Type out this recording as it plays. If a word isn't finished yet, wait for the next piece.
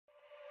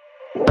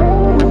G'day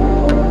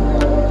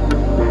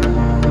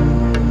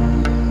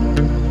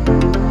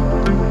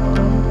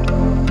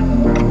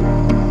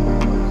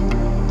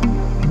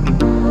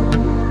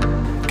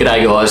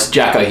guys,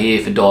 Jakko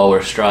here for Daiwa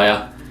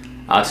Australia.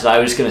 Today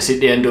we're just going to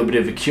sit down and do a bit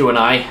of a Q&A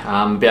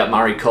about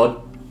Murray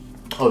Cod.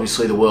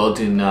 Obviously the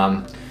world's in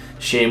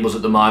shambles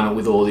at the moment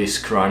with all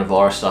this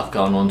coronavirus stuff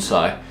going on,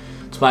 so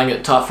it's making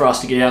it tough for us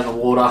to get out in the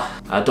water.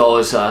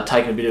 Daiwa's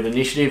taking a bit of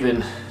initiative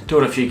and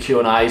doing a few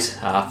Q&As.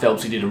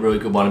 Phelpsy did a really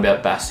good one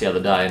about bass the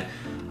other day, and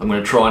I'm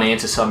going to try and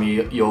answer some of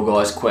your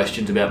guys'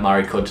 questions about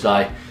Murray Cod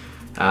today.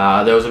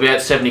 There was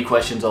about 70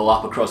 questions all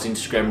up across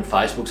Instagram and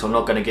Facebook, so I'm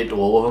not going to get to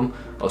all of them.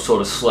 I've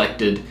sort of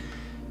selected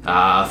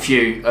a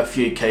few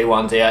key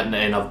ones out,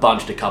 and I've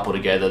bunched a couple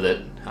together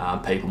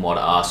that people might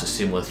have asked a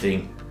similar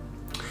thing.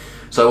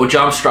 So we'll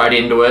jump straight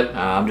into it.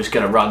 I'm just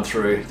going to run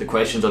through the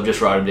questions. I've just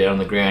wrote them down on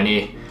the ground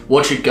here.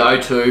 What's your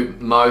go-to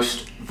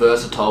most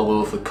versatile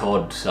lure for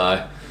cod?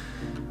 So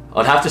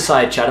I'd have to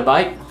say a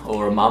chatterbait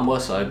or a mumbler,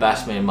 so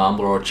bassman mumbler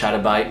or a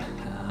chatterbait,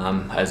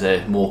 as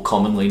they're more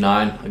commonly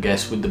known, I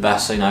guess, with the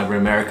bass scene over in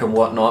America and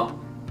whatnot.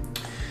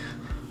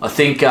 I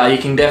think you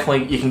can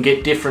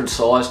get different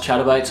size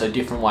chatterbaits, so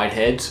different weight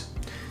heads.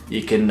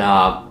 You can you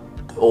got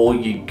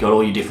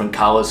all your different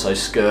colours, so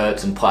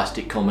skirts and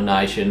plastic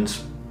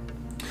combinations.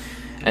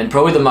 And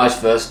probably the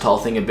most versatile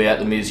thing about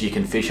them is you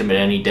can fish them at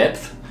any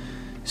depth.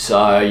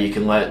 So you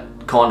can let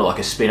kind of like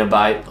a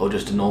spinnerbait or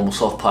just a normal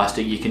soft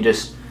plastic. You can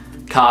just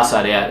cast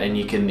that out, and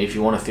you can, if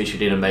you want to fish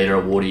it in a metre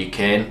of water, you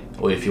can,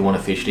 or if you want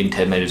to fish it in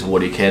 10 metres of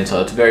water, you can.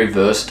 So it's very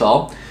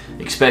versatile,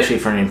 especially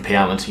for an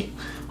impoundment.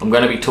 I'm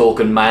going to be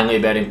talking mainly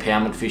about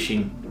impoundment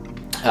fishing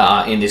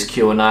in this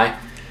Q&A.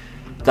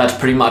 That's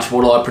pretty much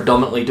what I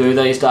predominantly do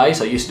these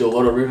days. I used to do a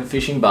lot of river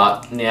fishing,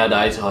 but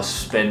nowadays I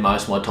spend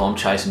most of my time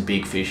chasing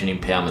big fish and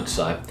impoundments.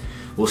 So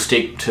we'll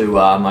stick to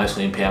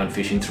mostly impoundment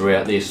fishing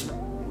throughout this.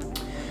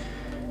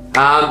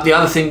 The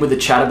other thing with the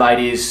chatterbait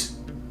is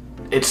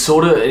it's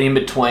sort of an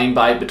in-between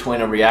bait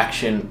between a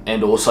reaction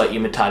and also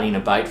imitating a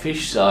bait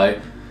fish. So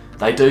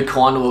they do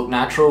kind of look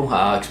natural,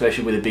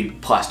 especially with a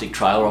big plastic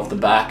trailer off the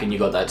back, and you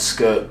got that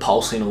skirt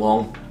pulsing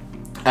along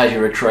as you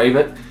retrieve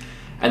it.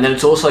 And then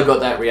it's also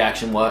got that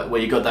reaction where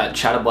you got that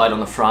chatterbait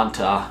on the front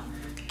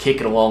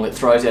kicking along. It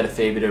throws out a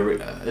fair bit of,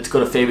 it's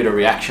got a fair bit of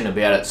reaction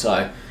about it.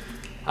 So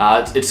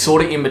it's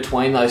sort of in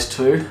between those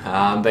two,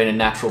 being a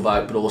natural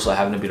bait but also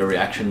having a bit of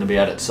reaction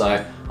about it.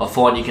 So I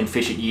find you can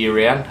fish it year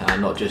round,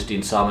 not just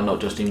in summer,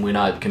 not just in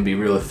winter. It can be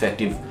real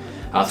effective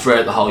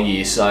throughout the whole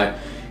year. So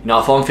you know,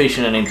 if I'm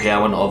fishing an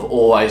impoundment, I've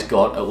always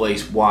got at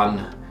least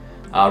one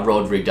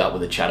rod rigged up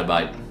with a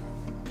chatterbait.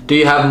 Do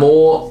you have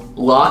more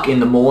luck in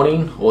the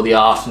morning or the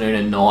afternoon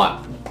and night?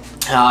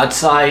 I'd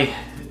say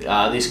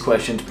this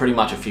question's pretty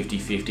much a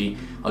 50-50.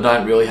 I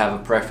don't really have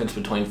a preference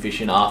between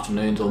fishing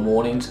afternoons or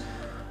mornings.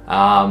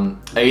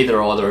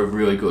 Either are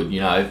really good.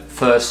 You know,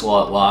 first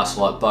light, last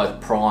light, both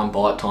prime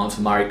bite times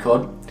for Murray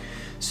Cod.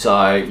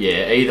 So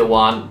yeah, either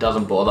one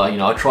doesn't bother. You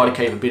know, I try to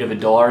keep a bit of a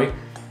diary,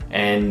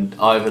 and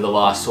over the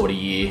last sort of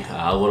year,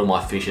 a lot of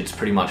my fish, it's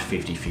pretty much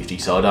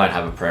 50-50, so I don't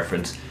have a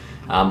preference.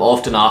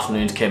 Often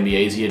afternoons can be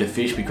easier to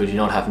fish because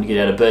you're not having to get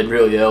out of bed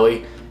really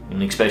early,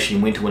 and especially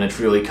in winter when it's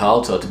really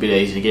cold, so it's a bit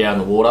easier to get out in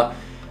the water.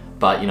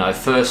 But you know,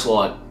 first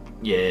light,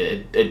 yeah,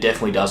 it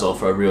definitely does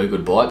offer a really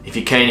good bite. If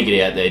you're keen to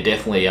get out there,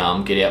 definitely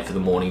get out for the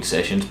morning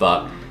sessions,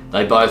 but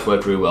they both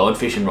work really well, and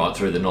fishing right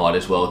through the night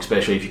as well,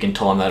 especially if you can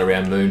time that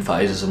around moon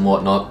phases and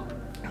whatnot.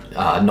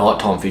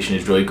 Nighttime fishing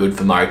is really good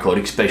for Murray Cod,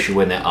 especially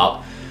when they're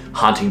up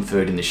hunting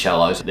food in the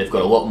shallows. They've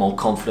got a lot more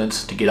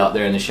confidence to get up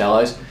there in the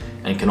shallows,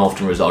 and can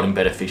often result in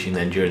better fishing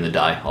than during the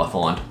day, I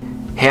find.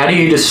 How do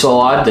you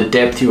decide the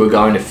depth you are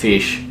going to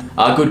fish?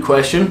 Good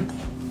question.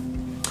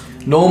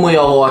 Normally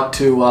I like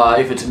to,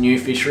 if it's a new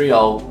fishery,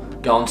 I'll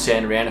go and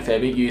sand around a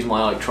fair bit, use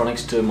my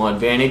electronics to my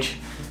advantage,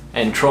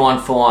 and try and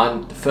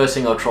find, the first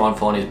thing I'll try and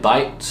find is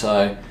bait.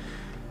 So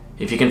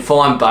if you can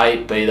find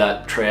bait, be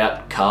that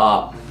trout,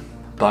 carp,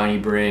 bony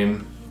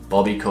bream,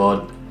 bobby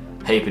cod,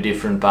 heap of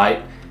different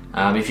bait.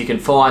 If you can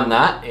find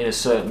that in a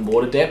certain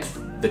water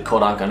depth, the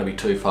cod aren't going to be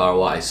too far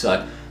away.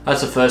 So that's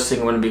the first thing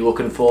I'm going to be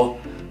looking for.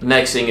 The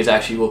next thing is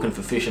actually looking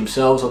for fish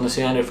themselves on the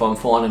sounder. If I'm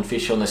finding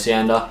fish on the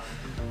sounder,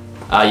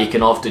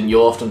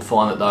 you'll often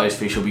find that those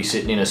fish will be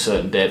sitting in a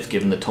certain depth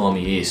given the time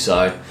of year.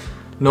 So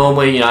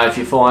normally, you know, if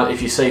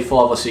you see 5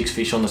 or 6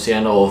 fish on the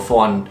sounder, or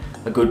find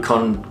a good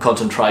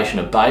concentration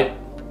of bait,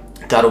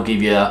 that'll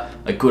give you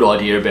a good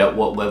idea about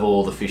what level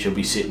all the fish will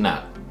be sitting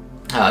at.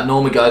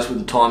 Normally goes with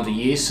the times of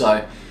year.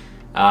 So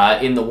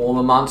in the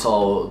warmer months,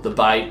 the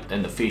bait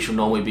and the fish will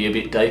normally be a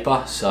bit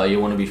deeper, so you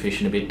want to be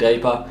fishing a bit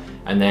deeper.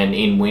 And then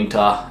in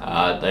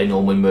winter, they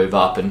normally move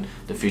up and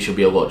the fish will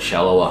be a lot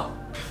shallower.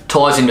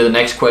 Ties into the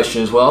next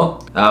question as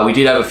well. We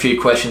did have a few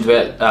questions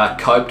about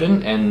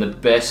Copeton and the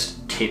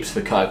best tips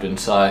for Copeton.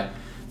 So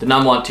the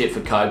 #1 tip for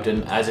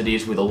Copeton, as it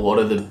is with a lot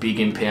of the big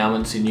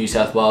impoundments in New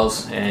South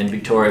Wales and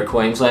Victoria,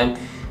 Queensland,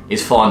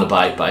 is find the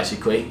bait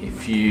basically.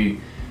 If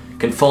you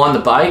can find the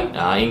bait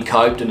in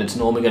Copeton, it's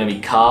normally going to be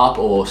carp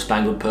or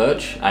spangled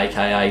perch,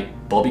 aka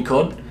bobby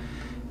cod.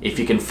 if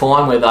you can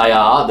find where they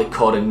are, the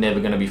cod are never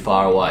going to be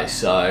far away.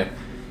 So,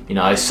 you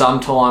know,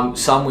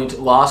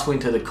 last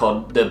winter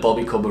the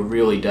bobby cod were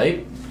really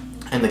deep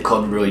and the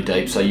cod were really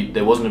deep, so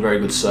there wasn't a very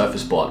good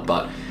surface bite.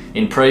 But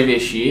in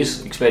previous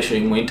years, especially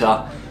in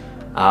winter,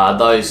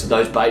 those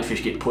bait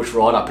fish get pushed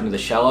right up into the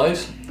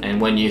shallows, and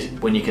when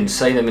you can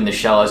see them in the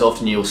shallows,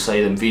 often you'll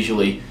see them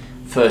visually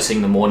first thing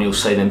in the morning. You'll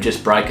see them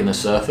just breaking the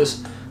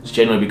surface. It's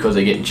generally because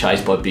they're getting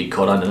chased by big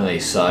cod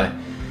underneath. So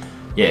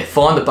yeah,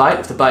 find the bait.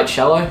 If the bait's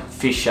shallow,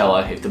 fish shallow.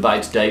 If the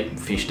bait's deep,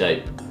 fish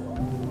deep.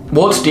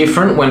 What's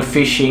different when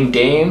fishing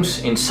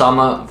dams in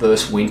summer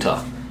versus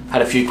winter?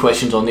 Had a few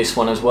questions on this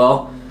one as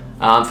well.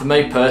 For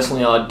me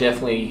personally, I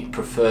definitely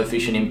prefer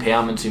fishing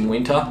impoundments in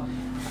winter,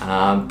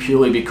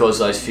 purely because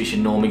those fish are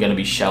normally going to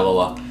be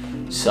shallower.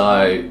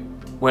 So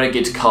when it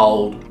gets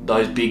cold,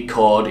 those big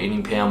cod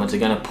in impoundments are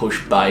going to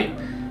push bait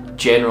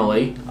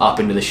generally up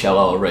into the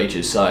shallower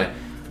reaches. So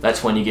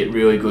that's when you get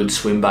really good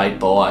swim bait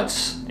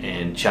bites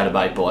and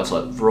chatterbait bites,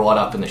 like right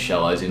up in the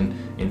shallows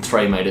in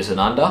 3 meters and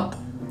under.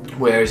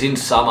 Whereas in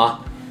summer,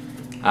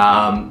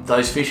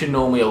 those fish are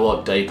normally a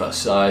lot deeper,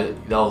 so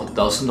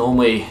they'll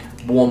normally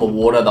warm the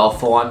water. They'll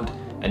find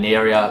an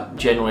area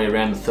generally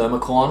around the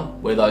thermocline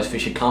where those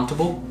fish are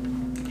comfortable,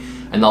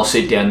 and they'll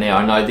sit down there.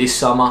 I know this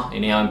summer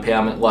in our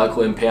impoundment,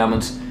 local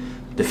impoundments,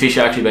 the fish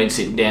have actually been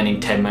sitting down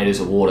in 10 meters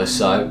of water.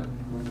 So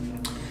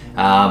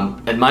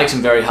it makes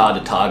them very hard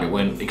to target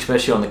when,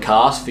 especially on the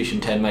cast,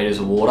 fishing 10 meters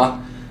of water.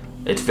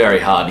 It's very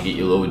hard to get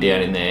your lure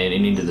down in there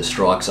and into the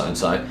strike zone.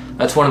 So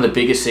that's one of the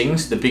biggest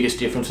things. The biggest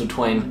difference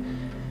between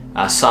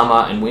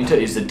summer and winter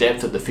is the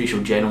depth that the fish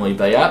will generally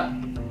be at.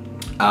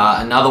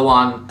 Another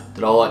one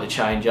that I like to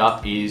change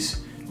up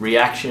is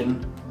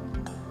reaction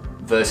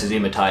versus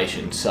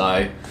imitation.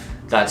 So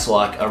that's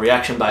like a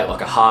reaction bait,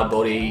 like a hard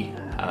body,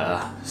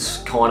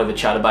 kind of a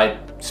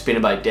chatterbait,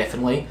 spinnerbait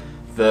definitely,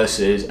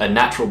 versus a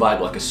natural bait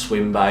like a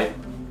swim bait,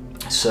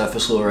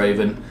 surface lure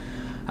even,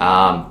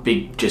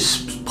 big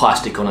just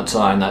plastic on its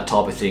own, that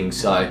type of thing.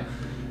 So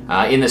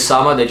in the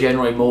summer they're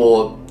generally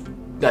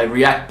they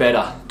react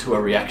better to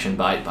a reaction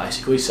bait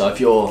basically. So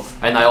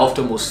and they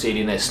often will sit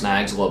in their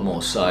snags a lot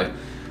more. So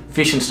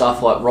fishing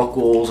stuff like rock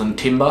walls and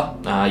timber,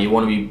 you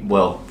want to be,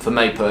 well, for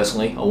me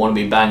personally, I want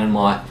to be banging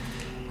my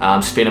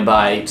spinner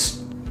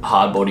baits,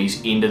 hard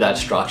bodies into that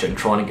structure and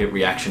trying to get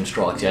reaction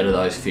strikes out of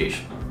those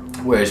fish.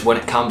 Whereas when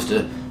it comes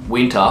to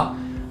winter,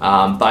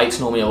 bait's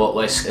normally a lot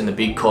less, and the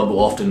big cod will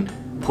often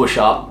push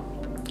up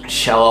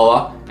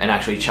shallower and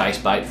actually chase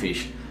bait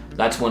fish.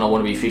 That's when I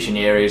want to be fishing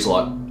areas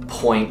like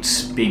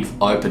points, big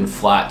open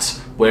flats,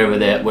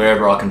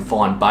 wherever I can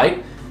find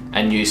bait,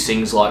 and use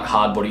things like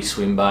hard body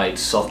swim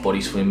baits, soft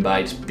body swim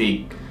baits,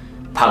 big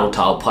paddle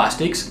tail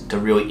plastics to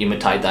really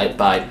imitate that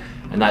bait.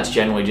 And that's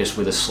generally just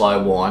with a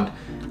slow wind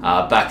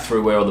back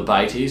through where all the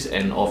bait is,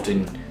 and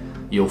often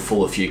you'll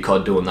fool a few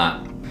cod doing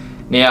that.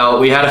 Now,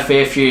 we had a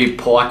fair few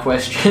pie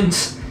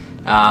questions,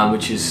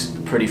 which is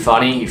pretty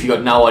funny. If you've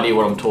got no idea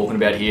what I'm talking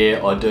about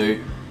here, I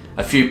do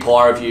a few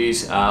pie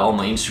reviews on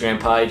my Instagram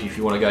page. If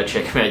you want to go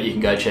check them out, you can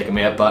go check them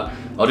out. But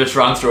I'll just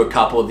run through a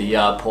couple of the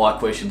pie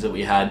questions that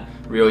we had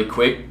really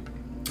quick.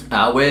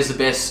 Where's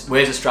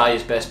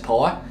Australia's best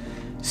pie?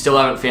 Still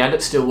haven't found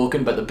it, still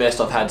looking, but the best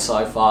I've had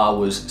so far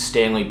was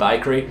Stanley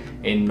Bakery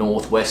in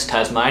northwest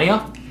Tasmania.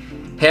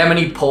 How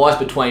many pies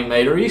between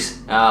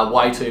meateries?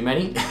 Way too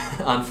many,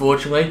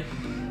 unfortunately.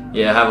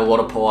 Yeah, I have a lot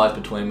of pies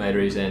between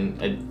meateries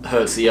and it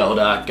hurts the old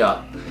gut.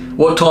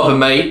 What type of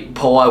meat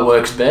pie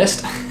works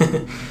best?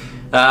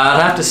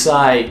 I'd have to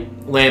say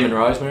lamb and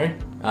rosemary.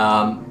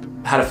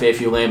 Had a fair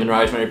few lamb and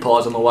rosemary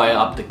pies on the way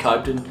up to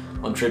Copeton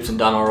on trips and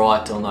done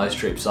alright on those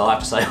trips. So I have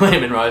to say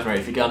lamb and rosemary.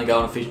 If you're going to go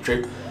on a fishing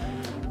trip,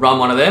 run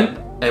one of them.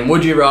 And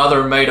would you rather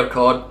a meat or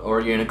cod or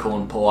a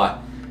unicorn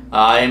pie?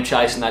 I am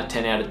chasing that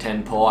 10 out of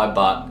 10 pie,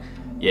 but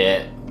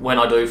yeah, when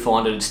I do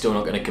find it, it's still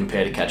not going to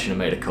compare to catching a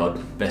meat or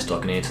cod. Best I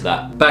can answer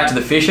that. Back to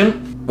the fishing.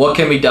 What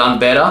can be done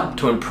better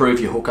to improve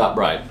your hookup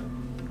rate?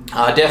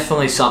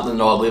 Definitely something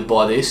that I live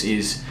by this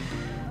is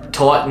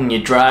tighten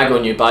your drag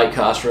on your bait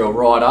cast reel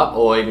right up,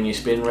 or even your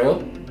spin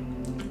reel.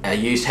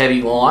 Use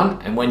heavy line,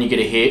 and when you get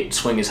a hit,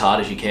 swing as hard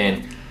as you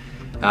can.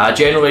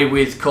 Generally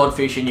with cod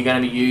fishing, you're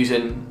going to be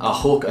using a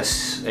hook,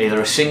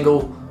 either a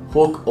single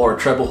hook or a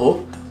treble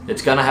hook.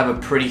 It's going to have a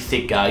pretty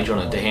thick gauge on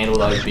it to handle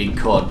those big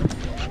cod.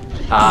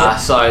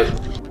 So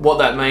what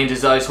that means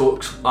is those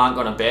hooks aren't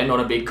going to bend on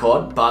a big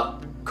cod, but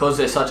because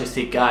they're such a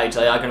thick gauge,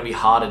 they are going to be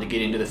harder to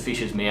get into the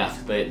fish's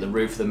mouth, be it the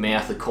roof of the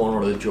mouth, the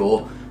corner of the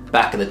jaw,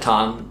 back of the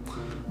tongue,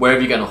 wherever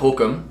you're going to hook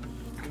them.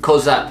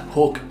 Because that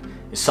hook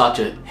is such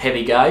a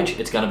heavy gauge,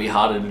 it's going to be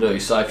harder to do.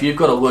 So if you've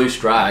got a loose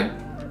drag,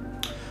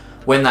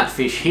 when that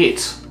fish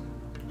hits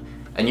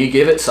and you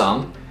give it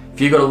some, if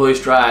you've got a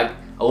loose drag,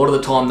 a lot of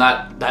the time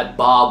that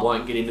barb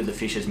won't get into the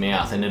fish's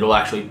mouth, and it'll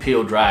actually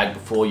peel drag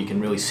before you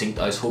can really sink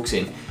those hooks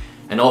in.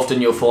 And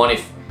often you'll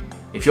find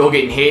if you're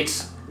getting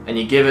hits and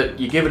you give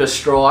it a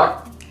strike,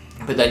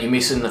 but then you're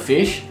missing the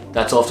fish,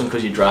 that's often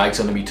because your drag's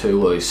going to be too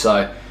loose.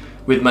 So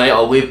With me, I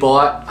live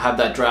by it, have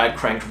that drag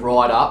cranked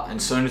right up, and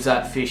as soon as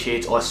that fish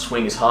hits, I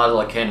swing as hard as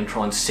I can and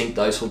try and sink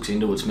those hooks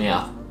into its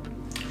mouth.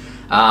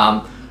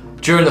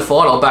 During the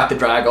fight, I'll back the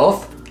drag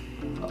off,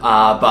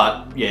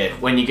 but yeah,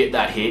 when you get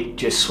that hit,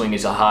 just swing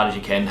as hard as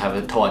you can, have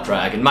a tight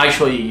drag, and make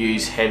sure you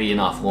use heavy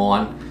enough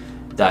line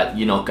that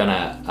you're not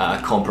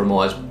gonna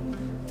compromise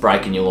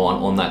breaking your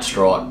line on that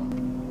strike.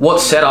 What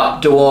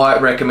setup do I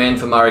recommend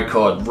for Murray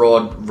Cod?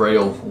 Rod,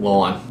 reel,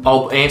 line.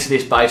 I'll answer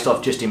this based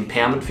off just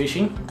impoundment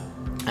fishing.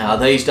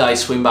 These days,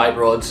 swim bait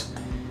rods,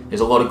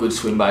 there's a lot of good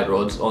swim bait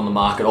rods on the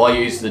market. I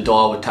use the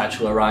Daiwa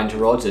Australia range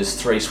of rods. There's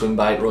 3 swim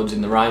bait rods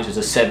in the range. There's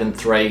a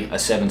 7.3, a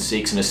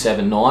 7.6 and a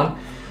 7.9.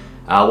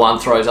 One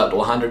throws up to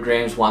 100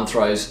 grams, one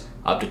throws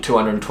up to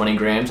 220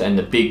 grams, and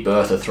the Big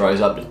Bertha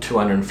throws up to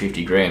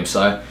 250 grams.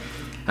 So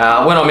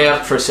when I'm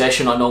out for a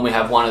session, I normally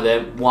have one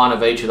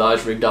of each of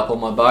those rigged up on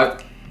my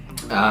boat.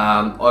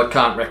 I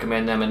can't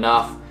recommend them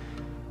enough.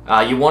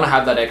 You want to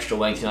have that extra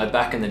length. You know,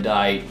 back in the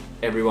day,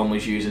 everyone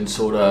was using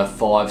sort of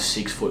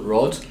 5-6 foot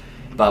rods,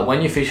 but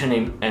when you're fishing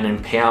an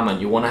impoundment,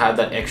 you want to have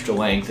that extra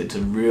length. It's a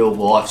real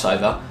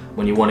lifesaver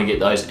when you want to get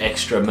those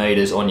extra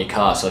meters on your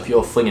cast. So if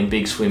you're flinging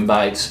big swim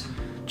baits,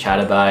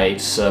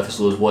 chatterbaits, surface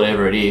lures,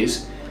 whatever it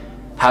is,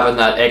 having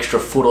that extra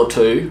foot or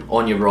two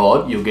on your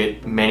rod, you'll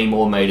get many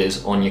more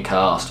meters on your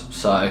cast.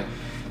 So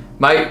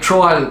mate,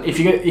 try and, if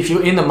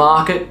you're in the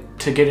market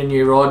to get a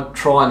new rod,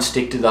 try and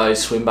stick to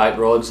those swim bait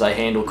rods. They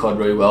handle cod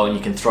really well, and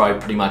you can throw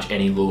pretty much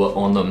any lure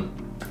on them.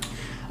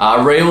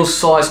 Reels,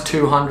 size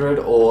 200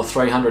 or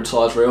 300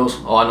 size reels.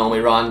 I normally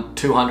run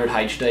 200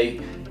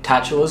 HD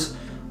tatulars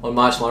on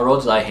most of my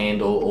rods. They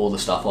handle all the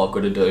stuff I've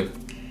got to do.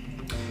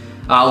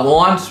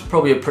 Line's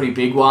probably a pretty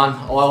big one.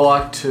 I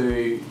like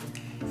to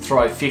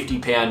throw 50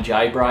 pound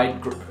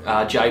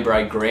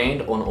J-braid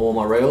Grand on all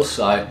my reels.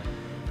 So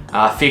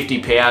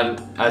 50 pound,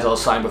 as I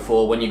was saying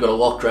before, when you've got a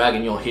lock drag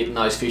and you're hitting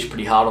those fish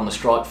pretty hard on the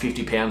strike,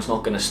 50 pound's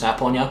not going to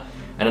snap on you.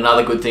 And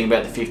another good thing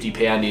about the 50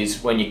 pound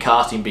is when you're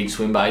casting big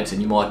swim baits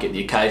and you might get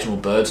the occasional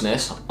bird's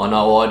nest, I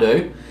know I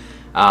do,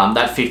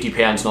 that 50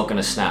 pound's not going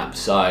to snap.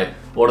 So a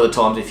lot of the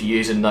times if you're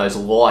using those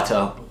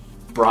lighter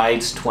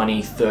braids,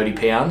 20, 30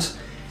 pounds,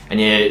 and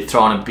you're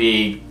throwing a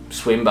big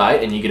swim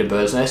bait and you get a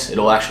bird's nest,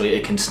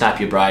 it can snap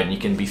your braid, and you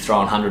can be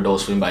throwing $100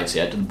 swim baits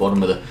out to the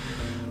bottom of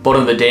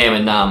the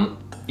dam, and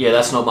yeah,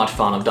 that's not much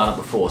fun. I've done it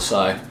before.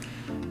 So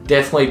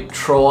definitely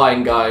try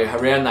and go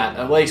around that,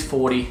 at least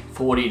 40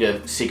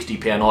 to 60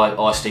 pound.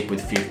 I stick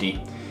with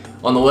 50.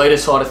 On the leader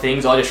side of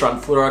things, I just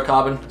run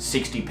fluorocarbon,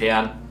 60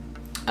 pound.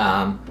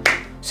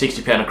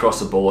 60 pound across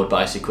the board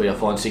basically. I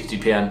find 60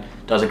 pound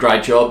does a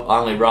great job.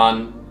 I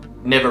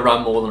never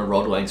run more than a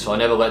rod length, so I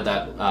never let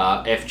that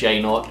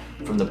FG knot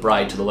from the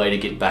braid to the leader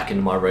get back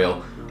into my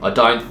reel. I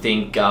don't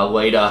think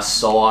leader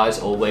size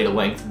or leader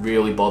length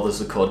really bothers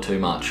the cod too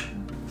much.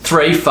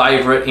 3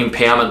 favourite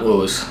impoundment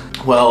lures.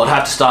 Well, I'd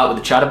have to start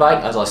with the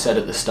chatterbait. As I said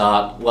at the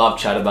start, love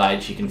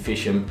chatterbaits. You can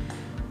fish them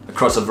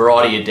across a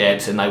variety of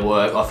depths, and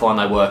I find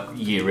they work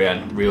year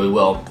round really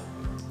well.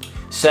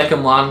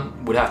 Second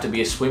one would have to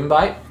be a swim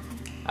bait.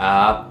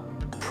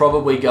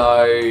 Probably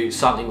go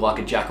something like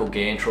a Jakko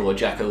Gantrel or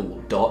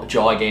Jakko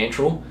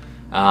Gigantrel.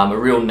 A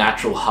real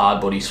natural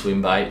hard body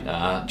swim bait.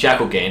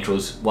 Jakko Gantrel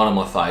is one of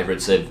my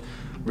favourites. They've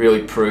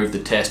really proved the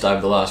test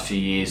over the last few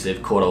years.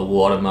 They've caught a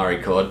lot of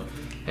Murray Cod,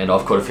 and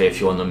I've caught a fair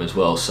few on them as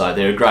well. So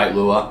they're a great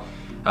lure.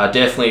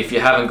 Definitely, if you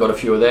haven't got a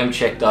few of them,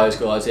 check those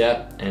guys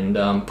out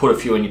and put a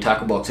few in your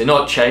tackle box. They're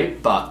not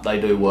cheap, but they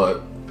do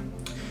work.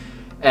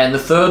 And the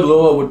third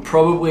lure would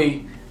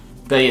probably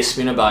be a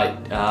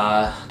spinnerbait.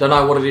 Don't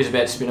know what it is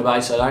about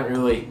spinnerbaits. They don't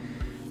really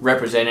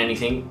represent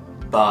anything,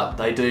 but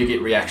they do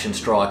get reaction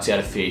strikes out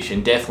of fish.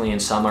 And definitely in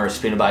summer, a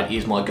spinnerbait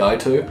is my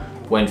go-to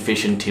when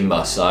fishing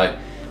timber. So a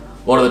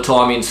lot of the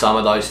time in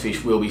summer, those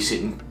fish will be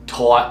sitting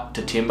tight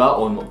to timber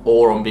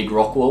or on big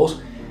rock walls,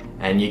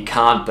 and you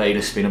can't beat a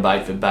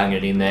spinnerbait for banging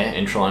it in there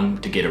and trying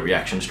to get a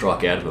reaction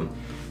strike out of them.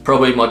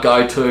 Probably my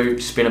go-to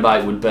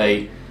spinnerbait would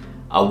be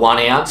a 1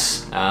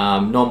 ounce,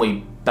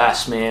 normally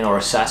Bassman or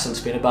Assassin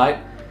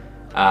spinnerbait.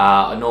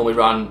 I normally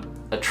run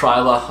a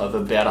trailer of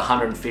about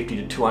 150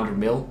 to 200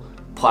 mil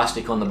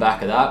plastic on the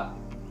back of that,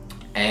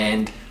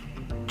 and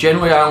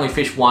generally I only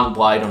fish 1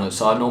 blade on it.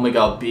 So I normally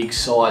go a big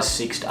size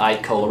 6 to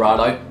 8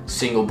 Colorado,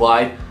 single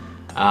blade.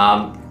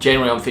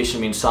 Generally I'm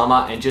fishing them in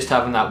summer, and just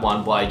having that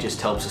 1 blade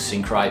just helps the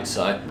sink rate,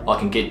 so I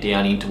can get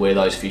down into where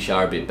those fish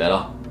are a bit better,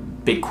 a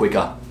bit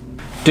quicker.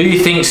 Do you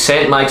think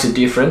scent makes a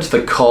difference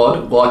for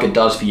cod like it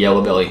does for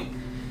yellowbelly?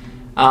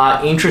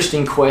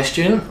 Interesting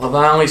question. I've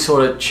only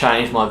sort of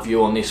changed my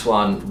view on this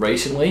one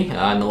recently,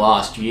 in the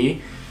last year.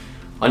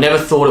 I never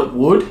thought it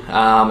would,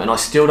 and I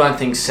still don't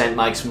think scent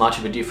makes much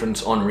of a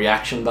difference on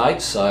reaction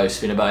baits, so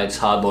spinnerbaits,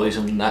 hard bodies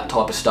and that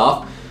type of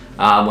stuff.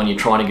 When you're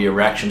trying to get a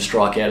reaction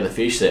strike out of the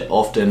fish,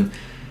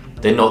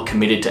 they're not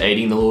committed to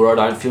eating the lure, I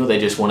don't feel. They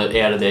just want it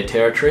out of their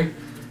territory.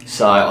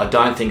 So I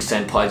don't think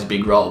scent plays a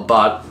big role,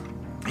 but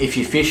if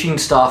you're fishing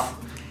stuff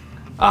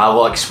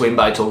like swim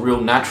baits or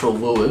real natural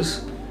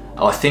lures,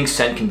 I think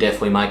scent can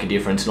definitely make a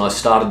difference, and I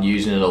started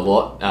using it a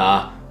lot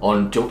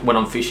when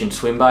I'm fishing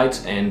swim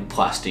baits and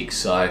plastics.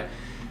 So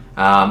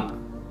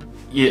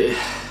yeah,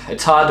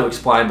 it's hard to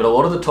explain, but a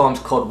lot of the times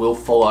cod will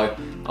follow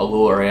a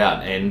lure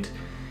out, and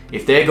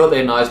if they've got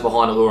their nose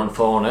behind a lure and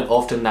following it,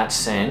 often that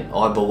scent,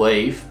 I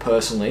believe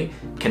personally,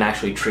 can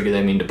actually trigger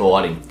them into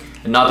biting.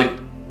 Another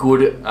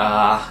good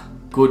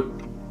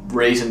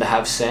reason to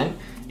have scent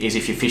is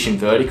if you're fishing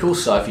vertical.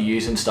 So if you're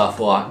using stuff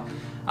like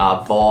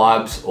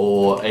vibes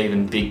or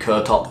even big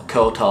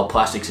curl-tail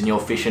plastics and you're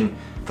fishing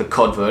for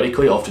cod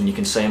vertically, often you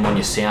can see them on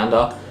your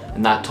sounder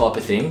and that type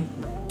of thing.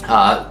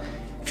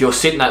 If you're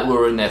sitting that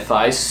lure in their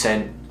face,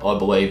 scent, I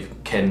believe,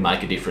 can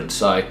make a difference.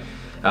 So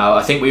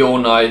I think we all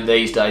know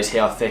these days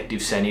how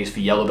effective scent is for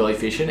yellowbelly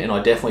fishing, and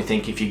I definitely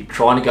think if you're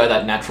trying to go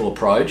that natural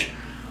approach,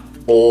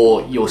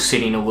 or you're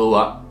sitting a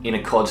lure in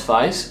a cod's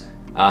face,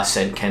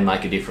 scent can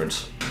make a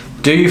difference.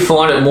 Do you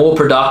find it more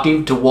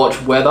productive to watch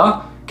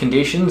weather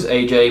conditions,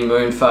 e.g.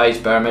 moon phase,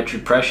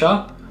 barometric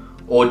pressure,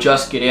 or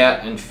just get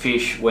out and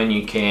fish when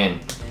you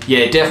can?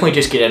 Yeah, definitely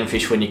just get out and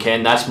fish when you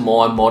can. That's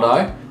my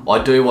motto.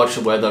 I do watch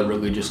the weather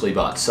religiously,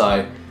 but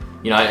so,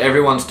 you know,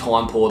 everyone's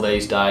time poor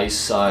these days,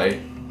 so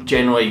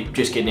generally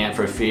just getting out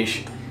for a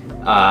fish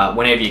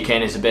whenever you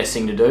can is the best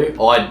thing to do.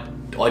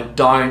 I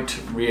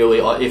don't really,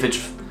 if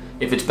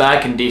it's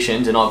bad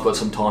conditions and I've got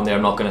some time there,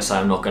 I'm not going to say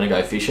I'm not going to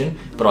go fishing,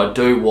 but I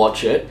do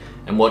watch it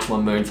and watch my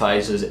moon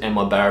phases and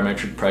my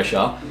barometric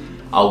pressure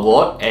a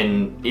lot.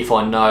 And if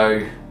I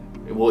know,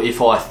 well,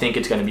 if I think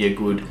it's going to be a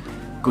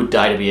good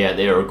day to be out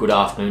there, or a good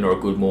afternoon or a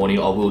good morning,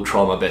 I will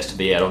try my best to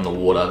be out on the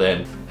water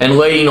then. And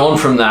leading on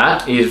from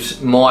that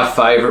is my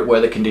favourite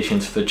weather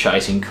conditions for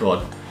chasing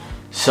cod.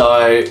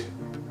 So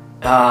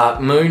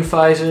moon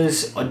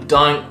phases, I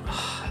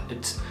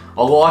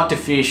like to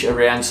fish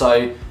around,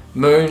 so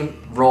moon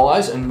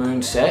rise and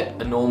moon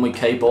set are normally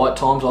key bite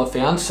times I've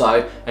found.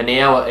 So an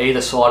hour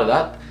either side of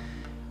that.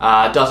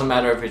 It doesn't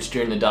matter if it's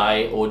during the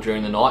day or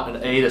during the night,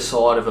 and either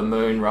side of a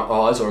moon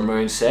rise or a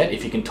moon set,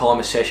 if you can time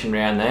a session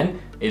around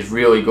then, is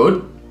really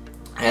good.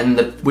 And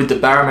with the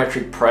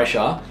barometric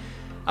pressure,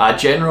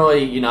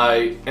 generally, you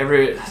know,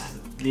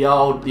 the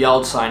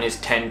old saying is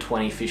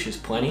 10-20 fish is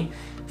plenty.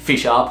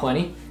 Fish are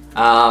plenty.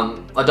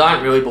 I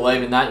don't really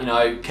believe in that. You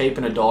know,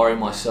 keeping a diary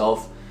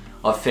myself,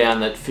 I've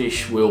found that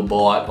fish will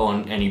bite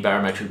on any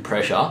barometric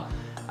pressure,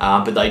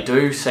 but they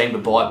do seem to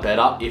bite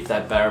better if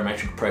that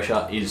barometric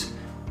pressure is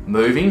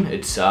moving.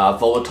 It's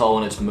volatile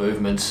in its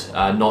movements,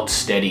 not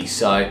steady.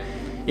 So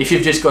if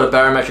you've just got a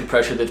barometric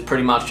pressure that's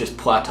pretty much just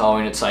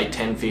plateauing at say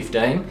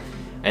 10-15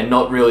 and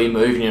not really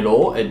moving at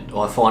all,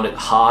 I find it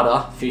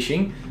harder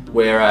fishing.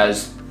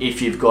 Whereas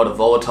if you've got a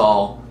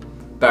volatile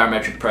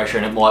barometric pressure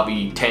and it might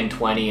be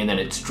 10-20 and then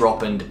it's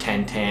dropping to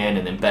 10-10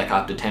 and then back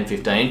up to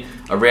 10-15,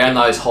 around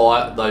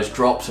those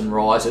drops and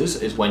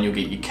rises is when you'll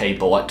get your key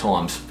bite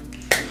times.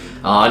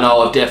 I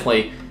know I've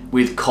definitely,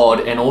 with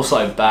cod and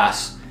also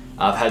bass,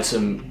 I've had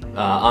some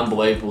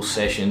unbelievable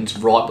sessions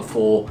right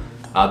before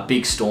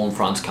big storm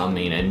fronts come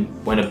in,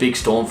 and when a big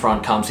storm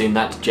front comes in,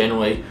 that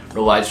generally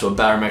relates to a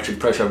barometric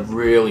pressure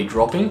really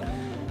dropping,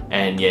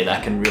 and yeah,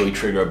 that can really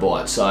trigger a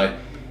bite. So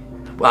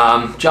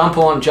jump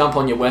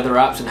on your weather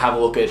apps and have a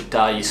look at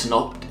your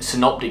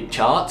synoptic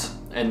charts,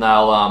 and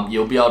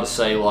you'll be able to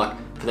see, like,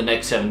 for the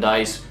next 7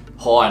 days,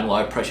 high and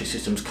low pressure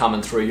systems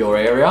coming through your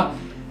area.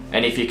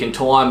 And if you can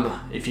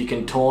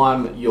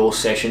time your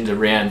sessions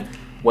around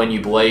when you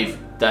believe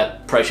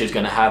that pressure is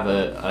going to have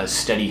a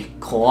steady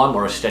climb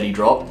or a steady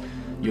drop,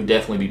 you'll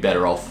definitely be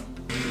better off.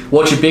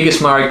 What's your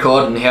biggest Murray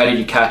cod and how did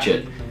you catch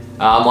it?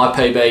 My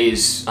PB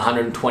is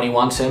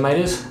 121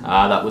 centimetres.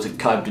 That was at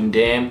Copeton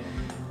Dam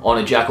on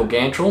a Jakko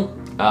gantrel,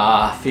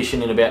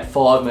 fishing in about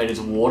 5 metres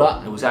of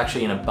water. It was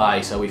actually in a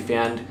bay, so we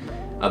found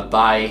a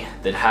bay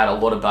that had a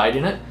lot of bait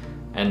in it,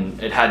 and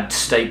it had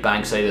steep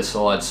banks either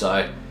side.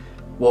 So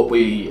what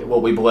we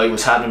believe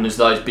was happening is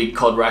those big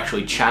cod were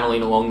actually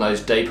channeling along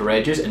those deeper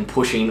edges and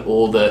pushing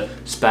all the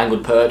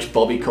spangled perch,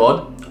 bobby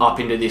cod, up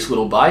into this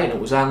little bay, and it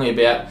was only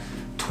about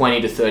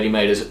 20 to 30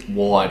 metres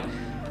wide.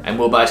 And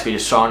we're basically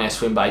just throwing our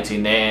swim baits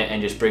in there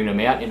and just bringing them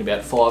out in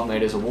about 5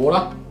 metres of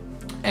water.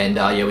 And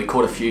yeah, we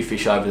caught a few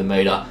fish over the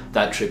metre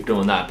that trip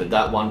doing that, but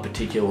that one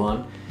particular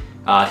one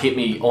hit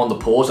me on the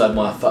paws. I had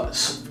my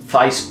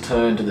face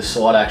turned to the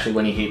side actually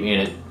when he hit me,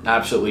 and it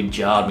absolutely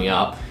jarred me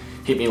up.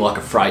 Hit me like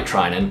a freight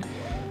train, and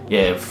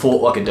yeah,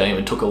 fought like a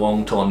demon. Took a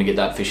long time to get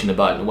that fish in the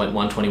boat, and it went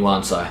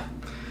 121, so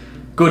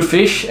good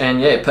fish. And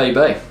yeah,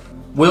 PB.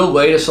 Will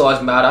leader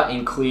size matter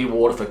in clear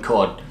water for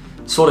cod?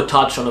 Sort of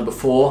touched on it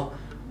before.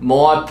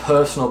 My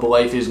personal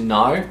belief is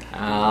no.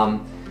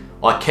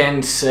 I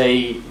can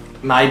see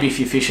maybe if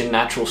you're fishing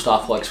natural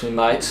stuff like swim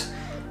baits,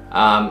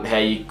 how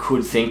you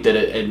could think that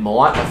it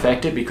might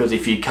affect it, because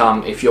if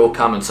you're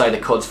coming, say the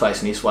cod's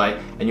facing this way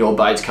and your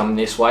bait's coming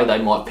this way, they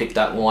might pick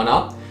that line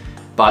up.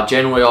 But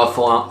generally I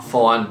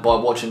find by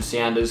watching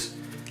sounders,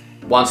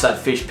 once that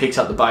fish picks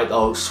up the bait,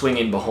 they'll swing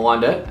in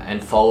behind it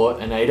and follow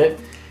it and eat it.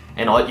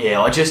 And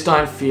I just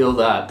don't feel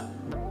that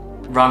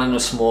running a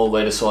small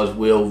leader size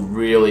will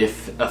really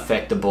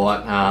affect the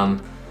bite.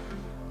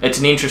 It's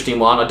an interesting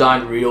one. I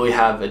don't really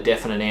have a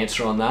definite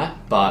answer on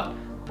that, but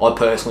I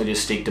personally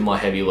just stick to my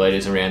heavy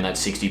leaders around that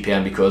 60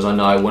 pound because I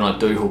know when I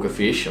do hook a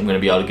fish, I'm going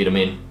to be able to get them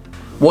in.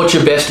 What's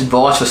your best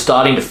advice for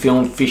starting to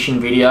film fishing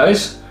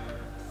videos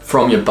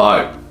from your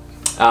boat?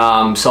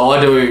 So I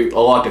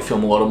like to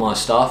film a lot of my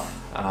stuff.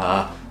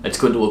 It's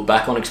good to look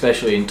back on,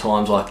 especially in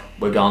times like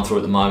we're going through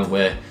at the moment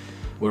where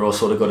we're all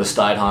sort of got to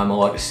stay at home. I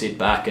like to sit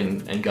back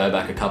and go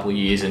back a couple of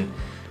years and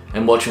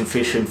watch some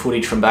fishing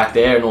footage from back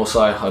there, and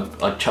also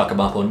I chuck them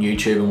up on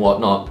YouTube and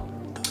whatnot.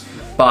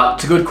 But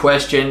it's a good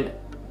question.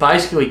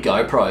 Basically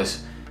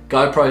GoPros.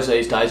 GoPros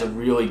these days are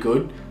really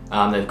good.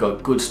 They've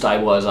got good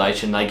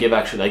stabilization. They give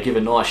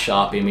a nice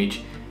sharp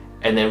image,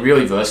 and they're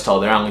really versatile.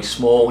 They're only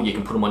small. You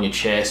can put them on your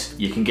chest.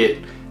 You can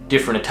get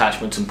different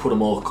attachments and put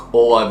them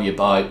all over your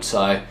boat.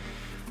 So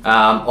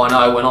I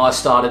know when I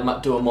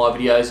started doing my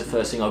videos, the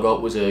first thing I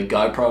got was a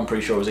GoPro. I'm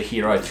pretty sure it was a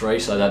Hero 3,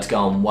 so that's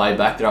going way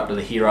back. They're up to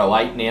the Hero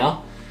 8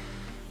 now.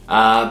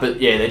 But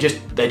yeah,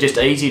 they're just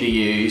easy to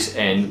use,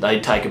 and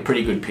they take a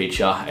pretty good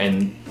picture,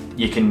 and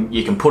you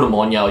can put them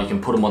on you, or you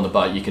can put them on the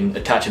boat. You can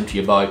attach them to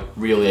your boat.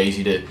 Really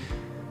easy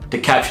to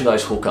capture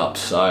those hookups.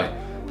 So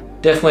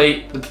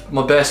definitely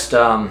my best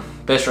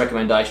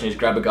recommendation is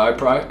grab a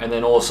GoPro, and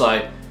then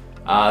also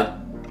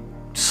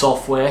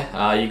software.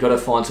 You've got to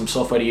find some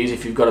software to use.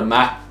 If you've got a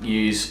Mac,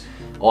 use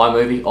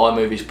iMovie.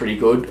 iMovie's pretty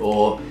good.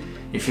 Or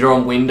if you're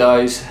on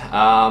Windows,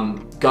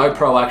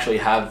 GoPro actually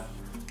have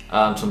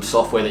some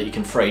software that you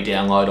can free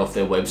download off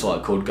their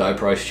website called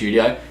GoPro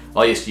Studio.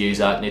 I used to use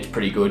that, and it's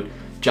pretty good.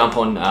 Jump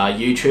on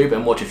YouTube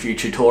and watch a few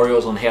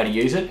tutorials on how to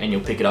use it, and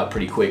you'll pick it up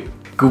pretty quick.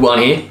 Good one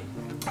here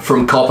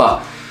from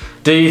Copper.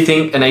 Do you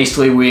think an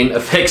easterly wind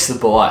affects the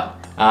bite?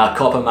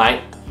 Copper,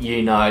 mate,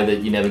 you know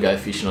that you never go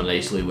fishing on an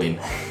easterly wind.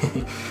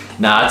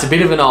 Nah, it's a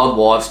bit of an old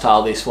wives'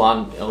 tale, this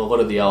one. A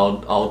lot of the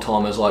old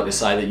timers like to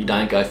say that you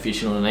don't go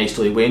fishing on an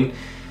easterly wind.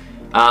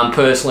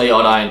 Personally,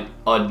 I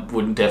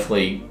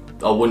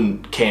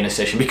wouldn't can a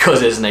session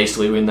because there's an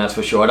easterly wind, that's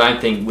for sure. I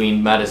don't think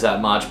wind matters that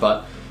much,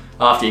 but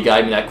after you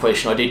gave me that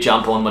question, I did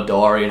jump on my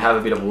diary and have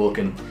a bit of a look,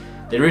 and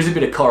there is a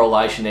bit of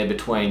correlation there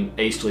between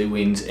easterly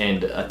winds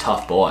and a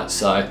tough bite.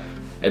 So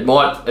it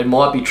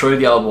might be true,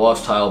 the old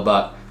wives' tale,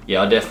 but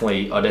yeah, I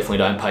definitely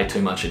don't pay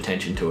too much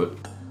attention to it.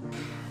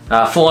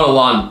 Final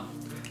one.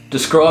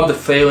 Describe the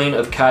feeling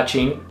of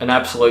catching an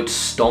absolute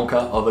stonker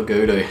of a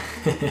goodoo.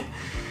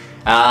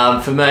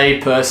 For me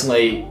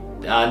personally,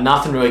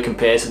 nothing really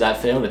compares to that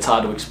feeling. It's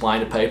hard to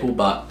explain to people,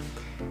 but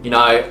you know,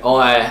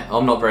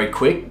 I'm not very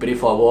quick, but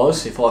if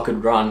I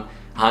could run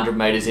 100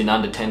 meters in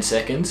under 10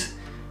 seconds,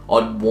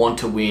 I'd want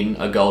to win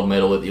a gold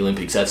medal at the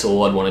Olympics. That's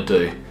all I'd want to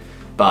do.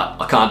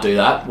 But I can't do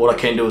that. What I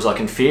can do is I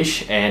can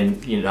fish,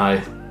 and you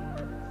know,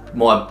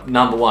 my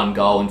 #1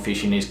 goal in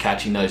fishing is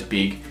catching those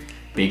big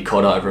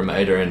cod over a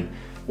meter. And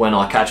when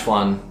I catch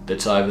one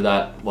that's over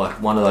that,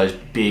 like one of those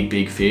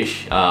big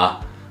fish,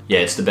 yeah,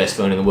 it's the best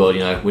feeling in the world.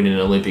 You know, winning an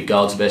Olympic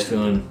gold's the best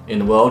feeling in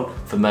the world.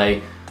 For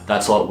me,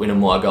 that's like winning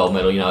my gold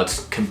medal. You know,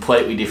 it's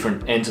completely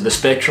different ends of the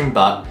spectrum,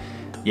 but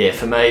yeah,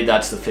 for me,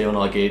 that's the feeling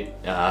I get.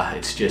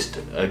 It's just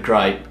a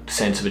great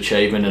sense of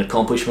achievement and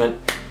accomplishment.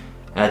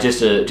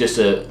 Just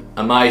a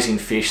amazing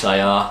fish they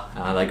are.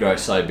 They grow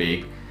so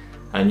big,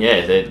 and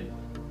yeah,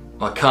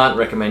 I can't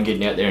recommend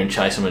getting out there and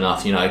chasing them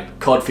enough. You know,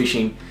 cod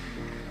fishing,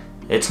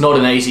 it's not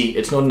an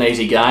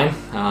easy game.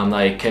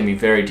 They can be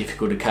very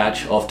difficult to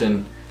catch.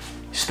 Often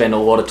spend a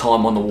lot of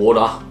time on the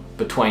water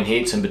between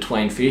hits and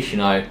between fish. You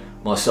know,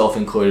 myself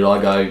included,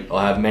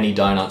 I have many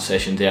donut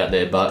sessions out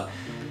there, but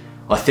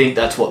I think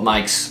that's what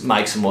makes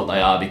them what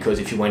they are, because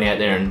if you went out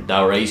there and they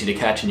were easy to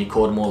catch and you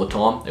caught them all the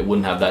time, it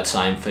wouldn't have that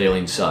same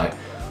feeling. So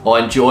I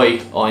enjoy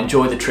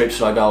the trips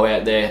that I go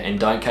out there and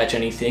don't catch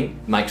anything.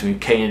 It makes me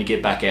keener to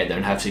get back out there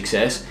and have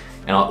success.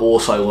 And I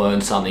also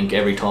learn something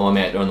every time I'm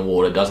out there in the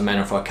water. It doesn't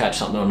matter if I catch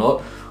something or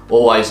not,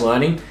 always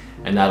learning,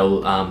 and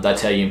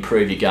that's how you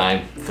improve your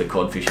game for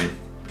cod fishing.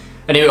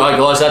 Anyway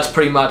guys, that's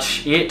pretty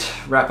much it.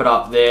 Wrap it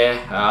up there.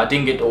 I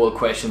didn't get to all the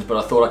questions, but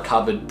I thought I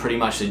covered pretty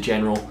much the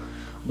general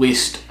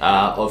list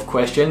of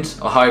questions.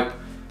 I hope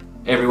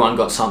everyone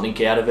got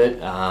something out of it.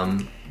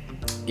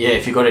 Yeah,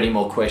 if you've got any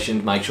more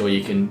questions, make sure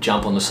you can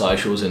jump on the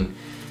socials and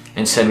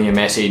send me a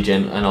message,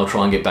 and I'll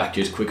try and get back to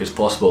you as quick as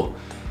possible.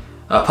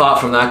 Apart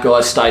from that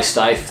guys, stay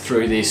safe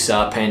through this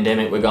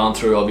pandemic we're going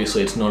through.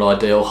 Obviously it's not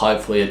ideal.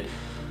 Hopefully it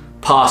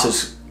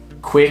passes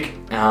quick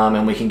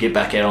and we can get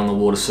back out on the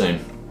water soon.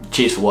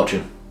 Cheers for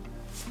watching.